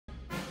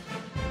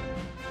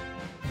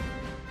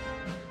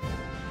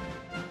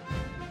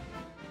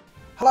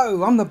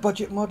Hello, I'm the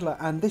Budget Modeler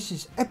and this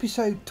is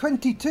episode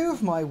 22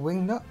 of my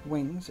Wingnut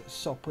Wings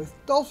Sopwith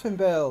Dolphin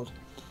build.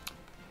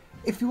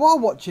 If you are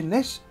watching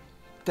this,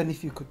 then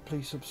if you could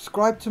please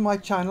subscribe to my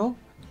channel,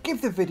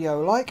 give the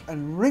video a like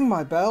and ring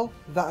my bell,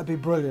 that would be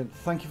brilliant.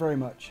 Thank you very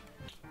much.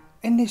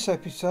 In this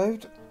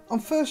episode, I'm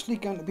firstly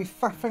going to be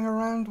faffing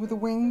around with the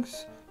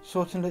wings,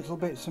 sorting little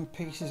bits and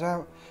pieces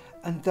out,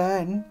 and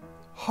then,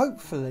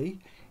 hopefully,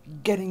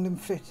 getting them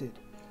fitted.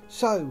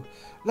 So,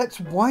 let's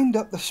wind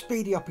up the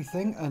speedy uppy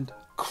thing and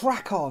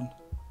crack on.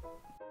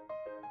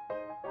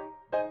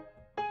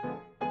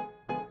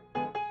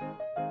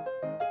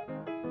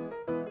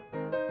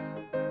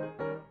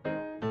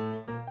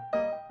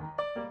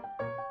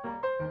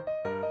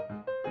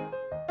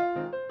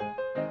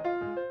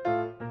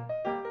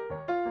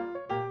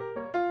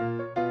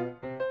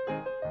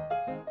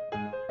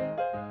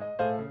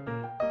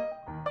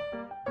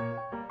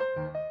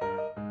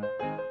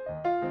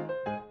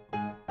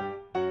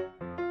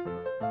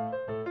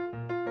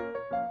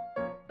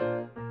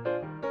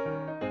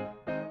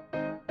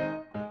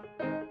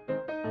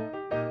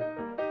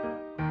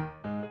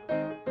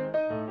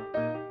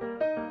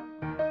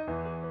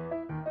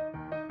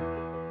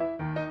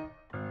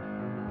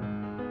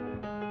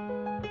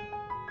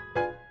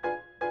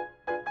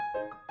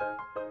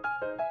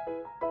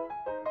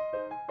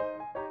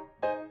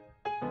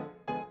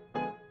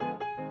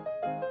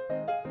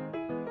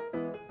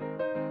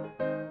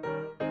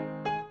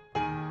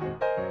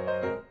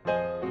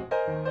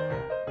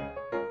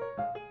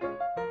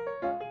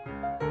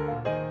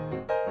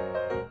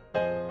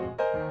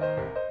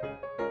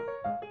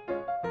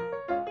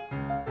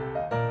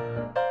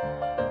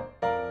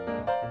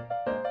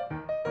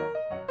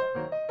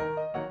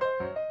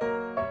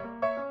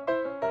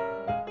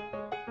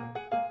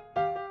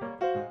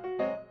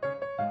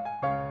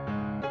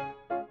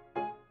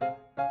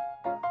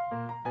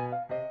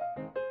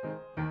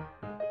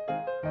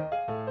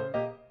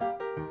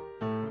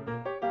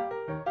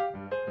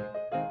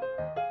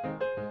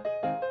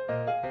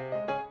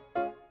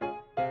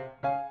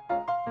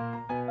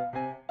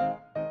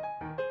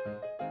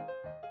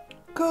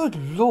 Good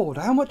Lord,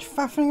 how much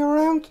faffing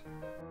around?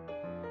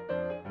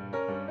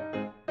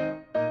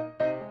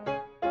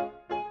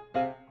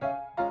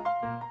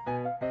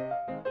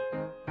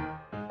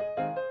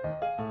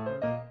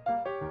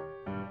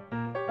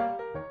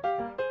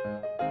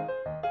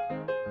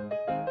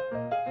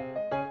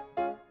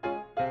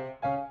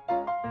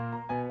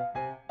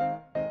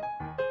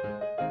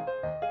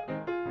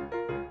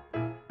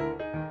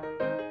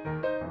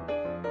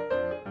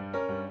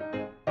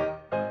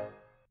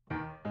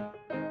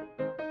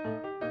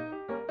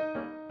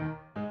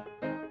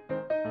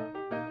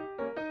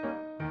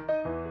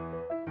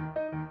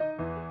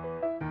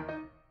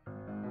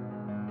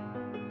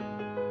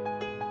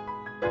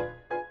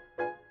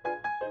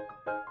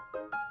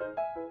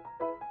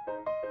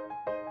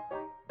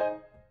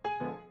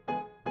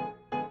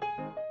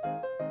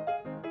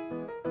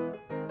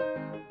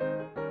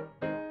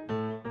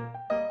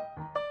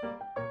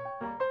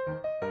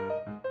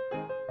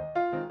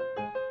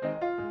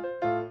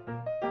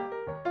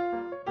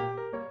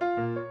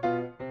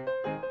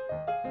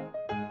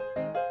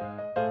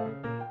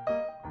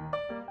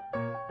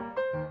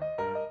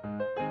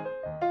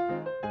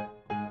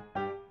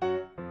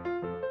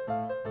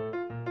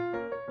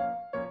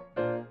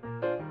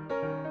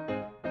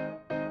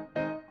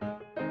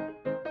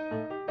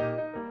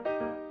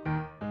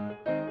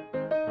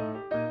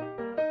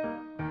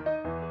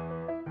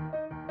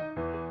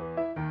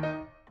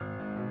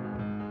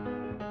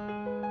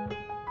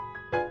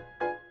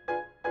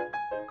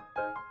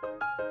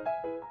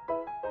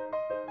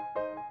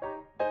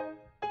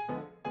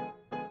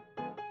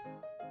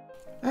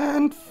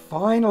 And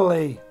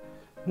finally,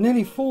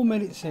 nearly 4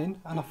 minutes in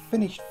and I've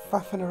finished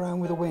faffing around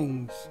with the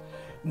wings.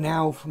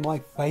 Now for my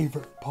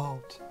favourite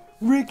part,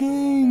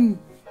 rigging!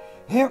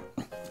 Here,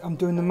 I'm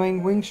doing the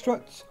main wing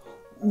struts.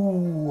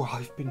 Ooh,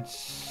 I've been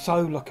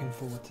so looking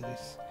forward to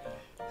this.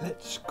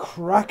 Let's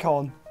crack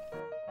on.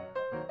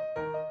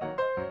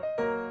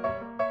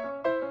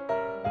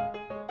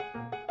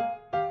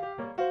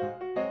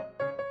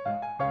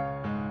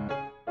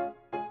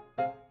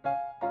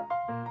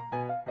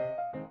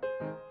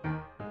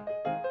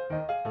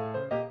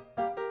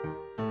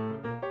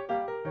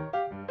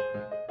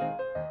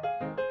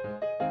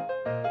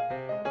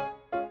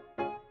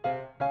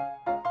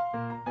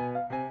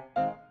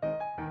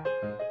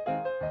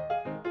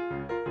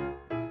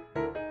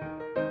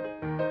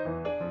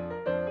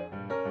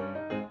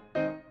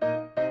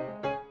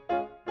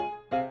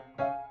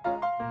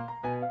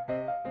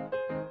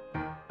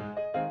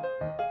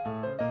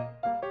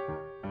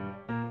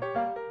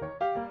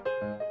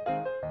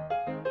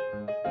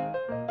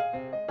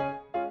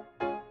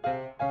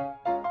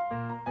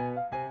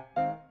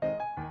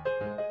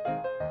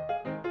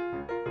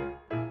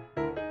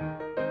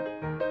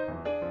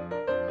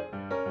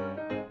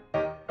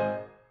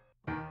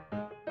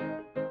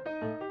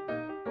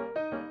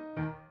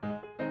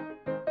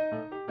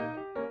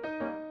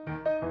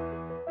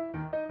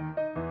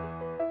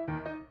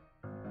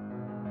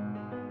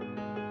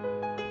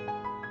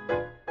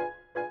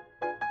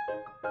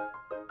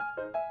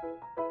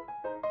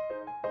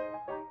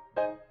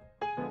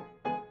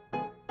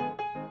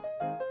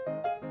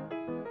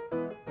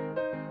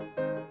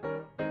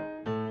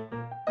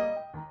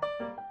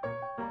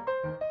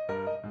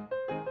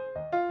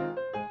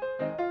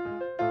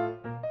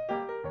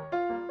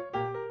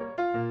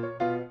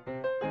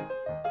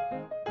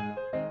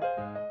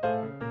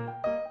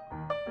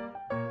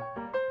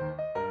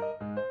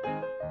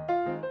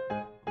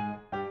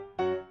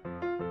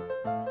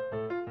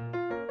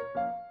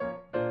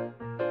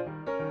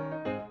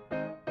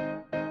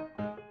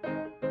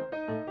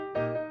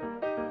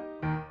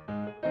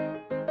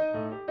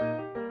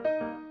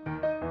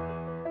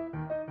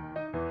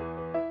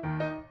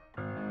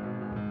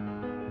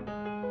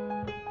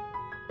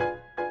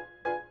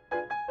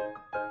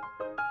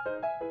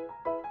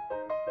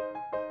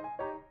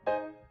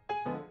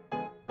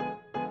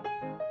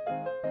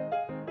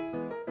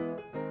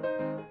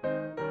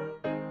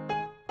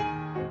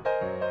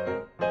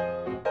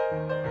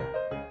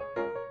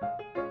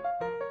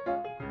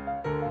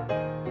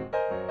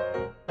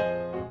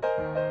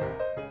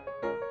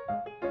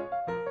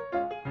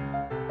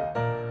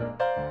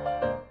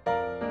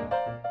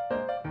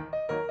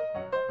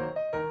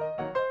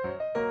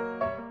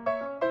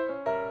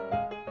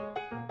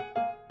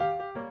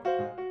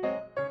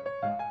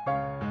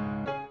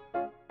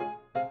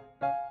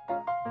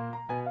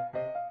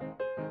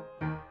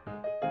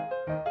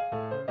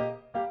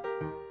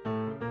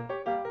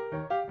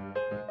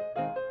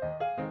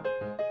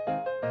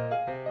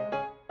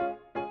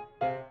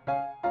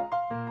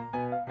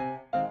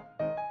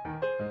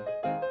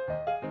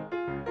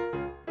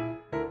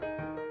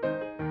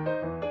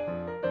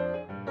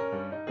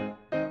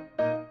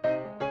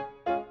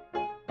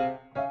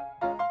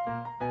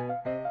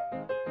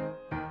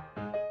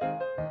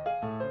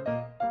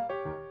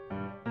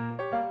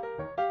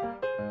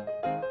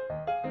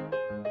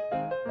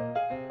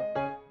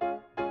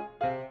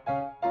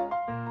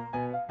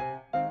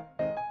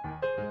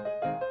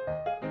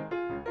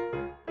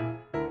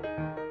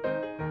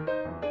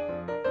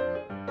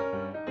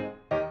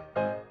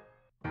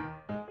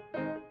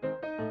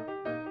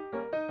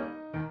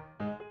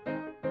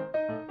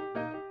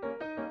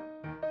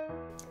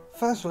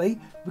 Firstly,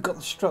 we got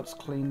the struts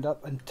cleaned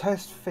up and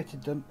test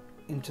fitted them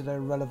into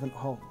their relevant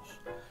holes.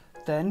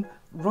 Then,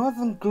 rather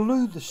than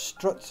glue the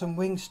struts and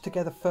wings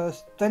together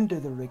first, then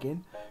do the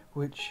rigging,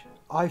 which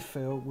I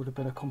feel would have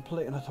been a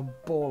complete and utter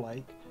ball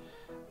ache,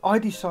 I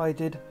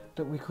decided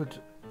that we could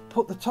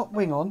put the top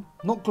wing on,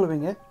 not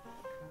gluing it,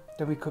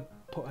 then we could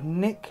put a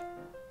nick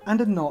and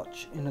a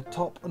notch in the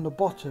top and the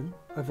bottom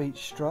of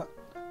each strut,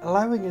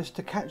 allowing us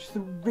to catch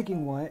the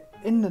rigging wire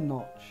in the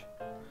notch.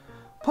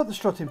 Put the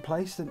strut in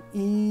place, then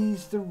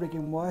ease the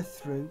rigging wire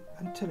through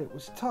until it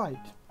was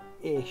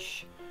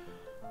tight-ish.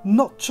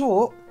 Not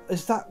taut,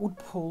 as that would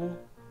pull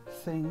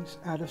things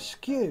out of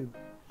skew.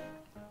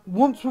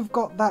 Once we've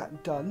got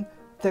that done,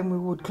 then we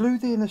would glue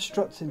the inner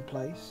struts in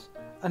place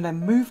and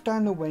then move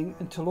down the wing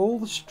until all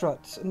the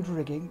struts and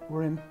rigging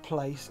were in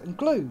place and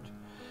glued.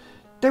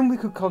 Then we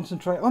could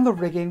concentrate on the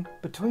rigging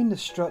between the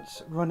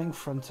struts running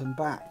front and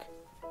back.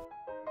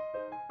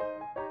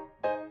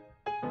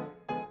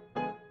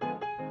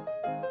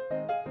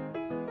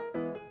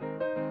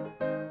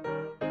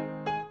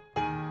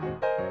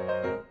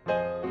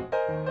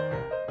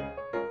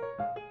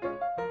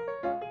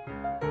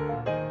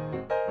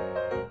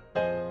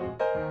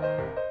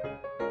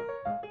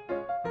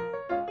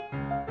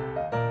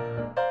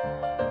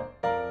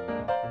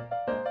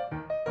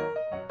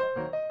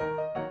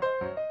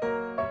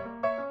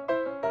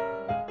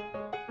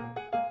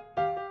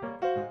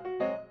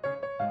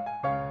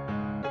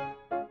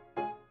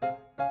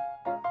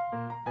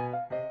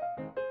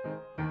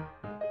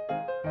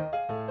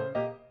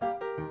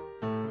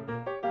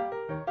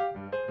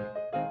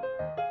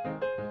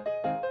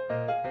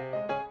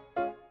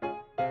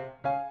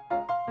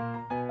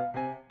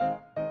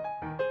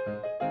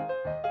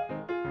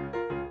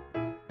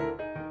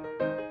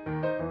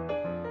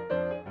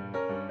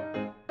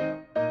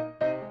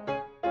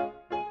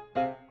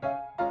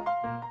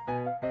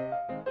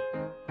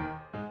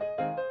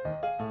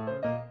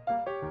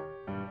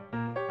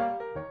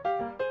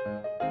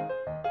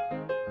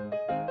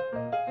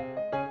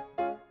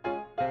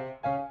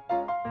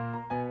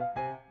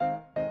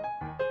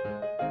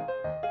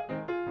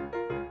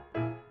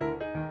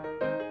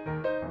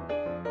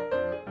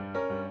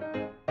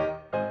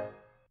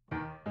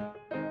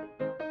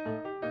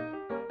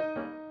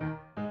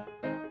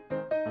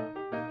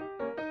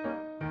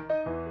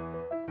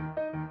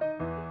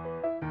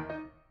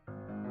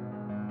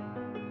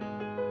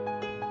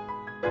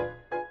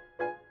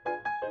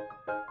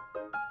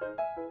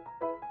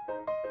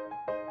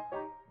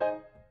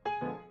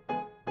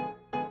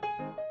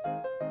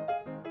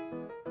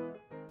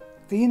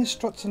 The inner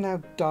struts are now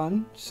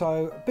done,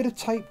 so a bit of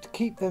tape to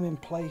keep them in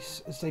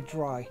place as they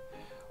dry.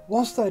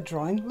 Whilst they're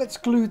drying, let's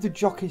glue the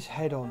jockey's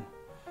head on.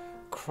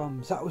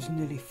 Crumbs, that was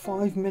nearly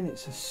 5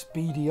 minutes of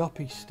speedy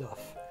uppy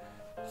stuff.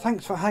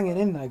 Thanks for hanging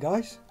in there,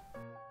 guys.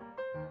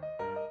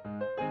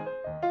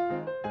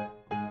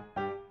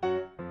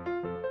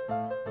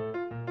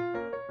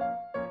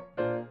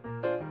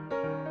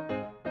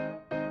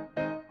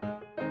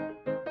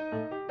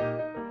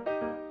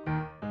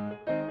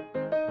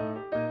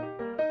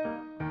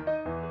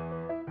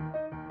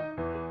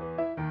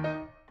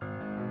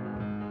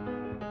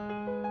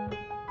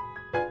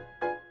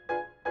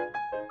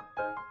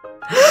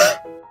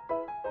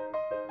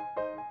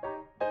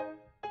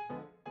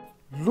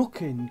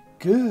 Looking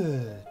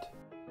good.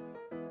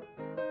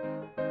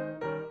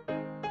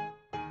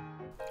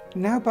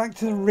 Now back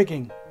to the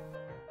rigging.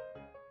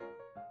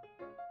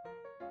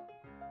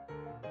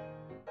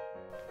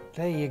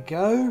 There you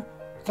go.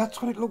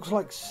 That's what it looks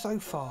like so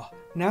far.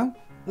 Now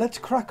let's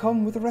crack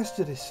on with the rest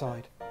of this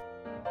side.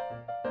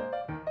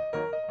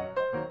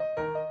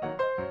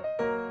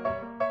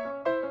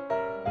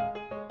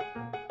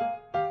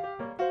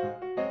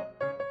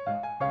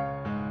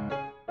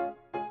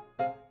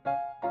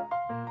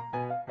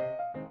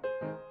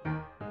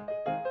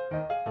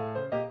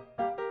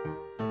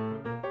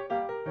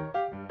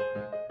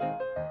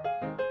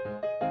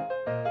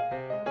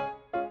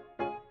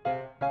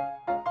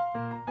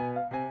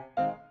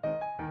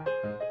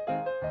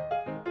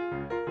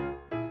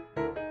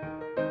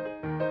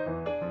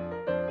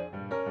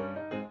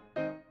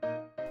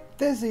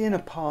 There's the inner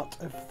part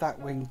of that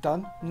wing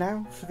done.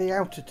 Now for the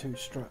outer two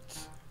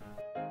struts.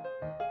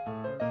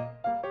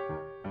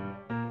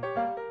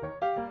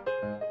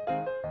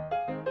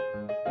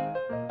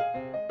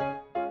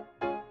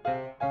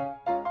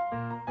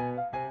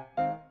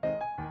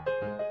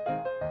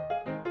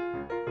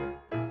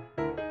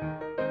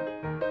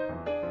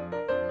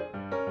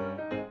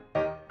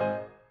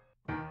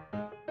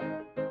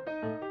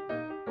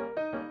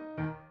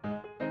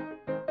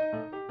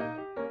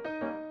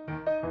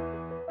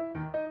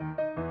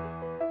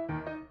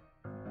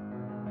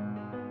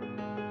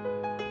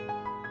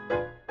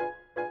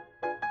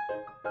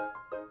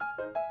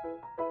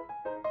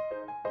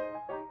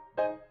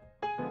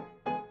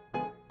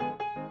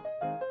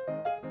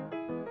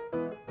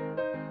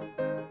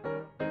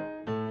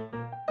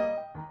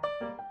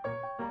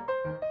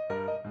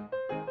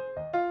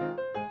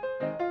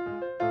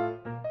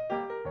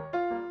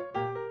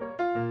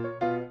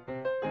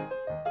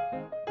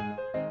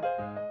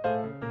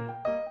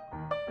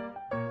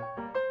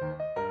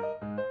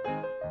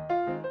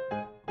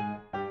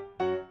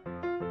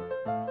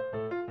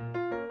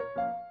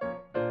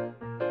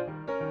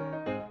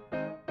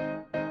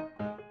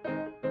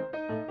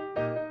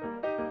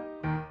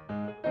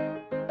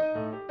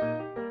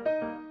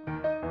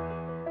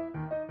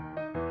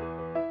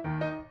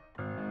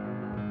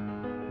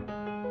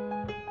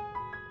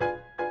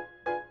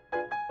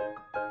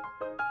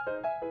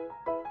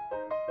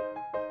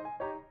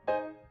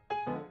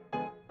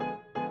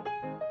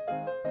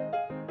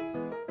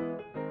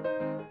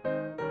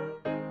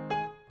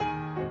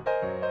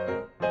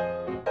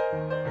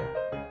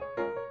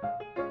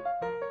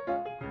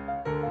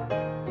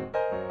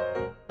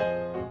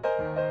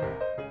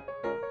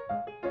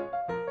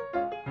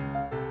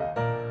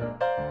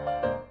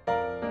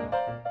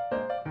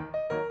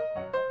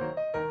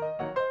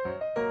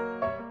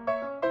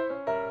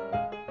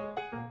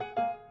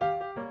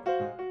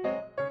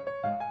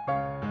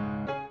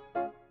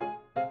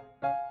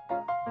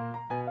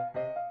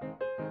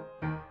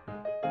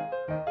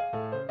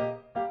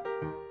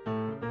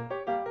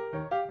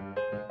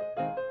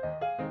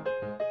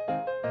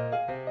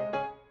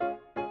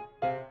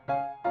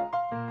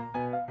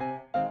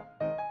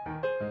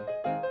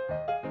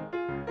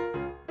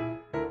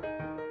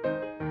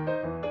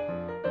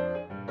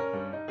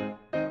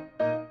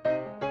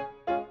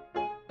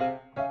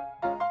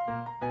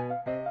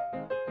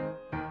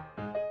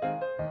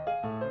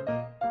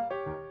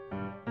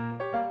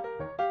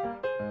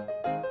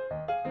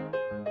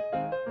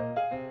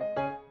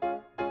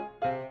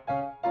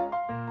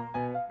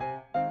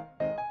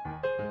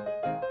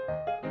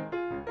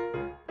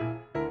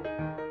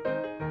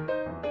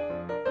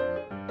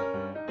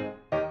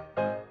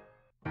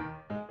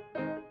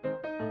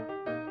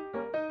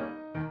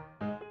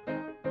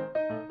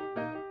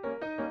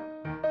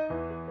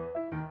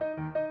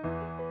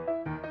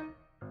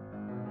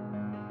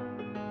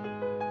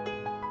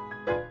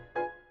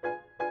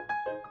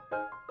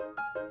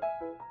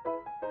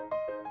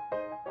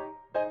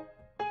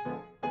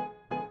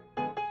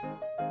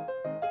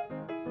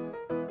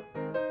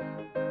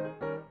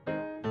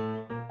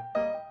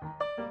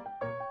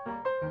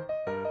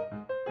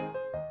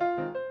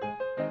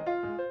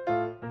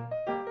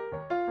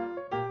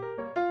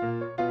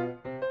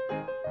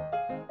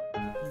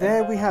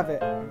 there we have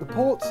it. The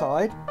port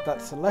side,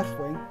 that's the left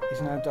wing,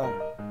 is now done.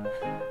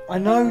 I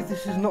know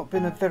this has not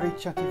been a very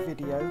chatty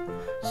video,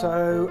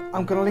 so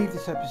I'm going to leave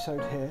this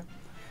episode here.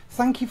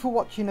 Thank you for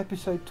watching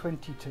episode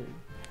 22.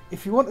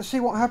 If you want to see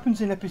what happens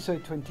in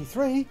episode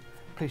 23,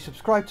 please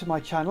subscribe to my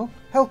channel,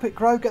 help it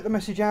grow, get the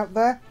message out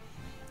there.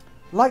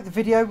 Like the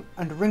video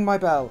and ring my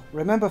bell.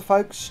 Remember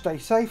folks, stay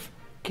safe,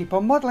 keep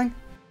on modelling.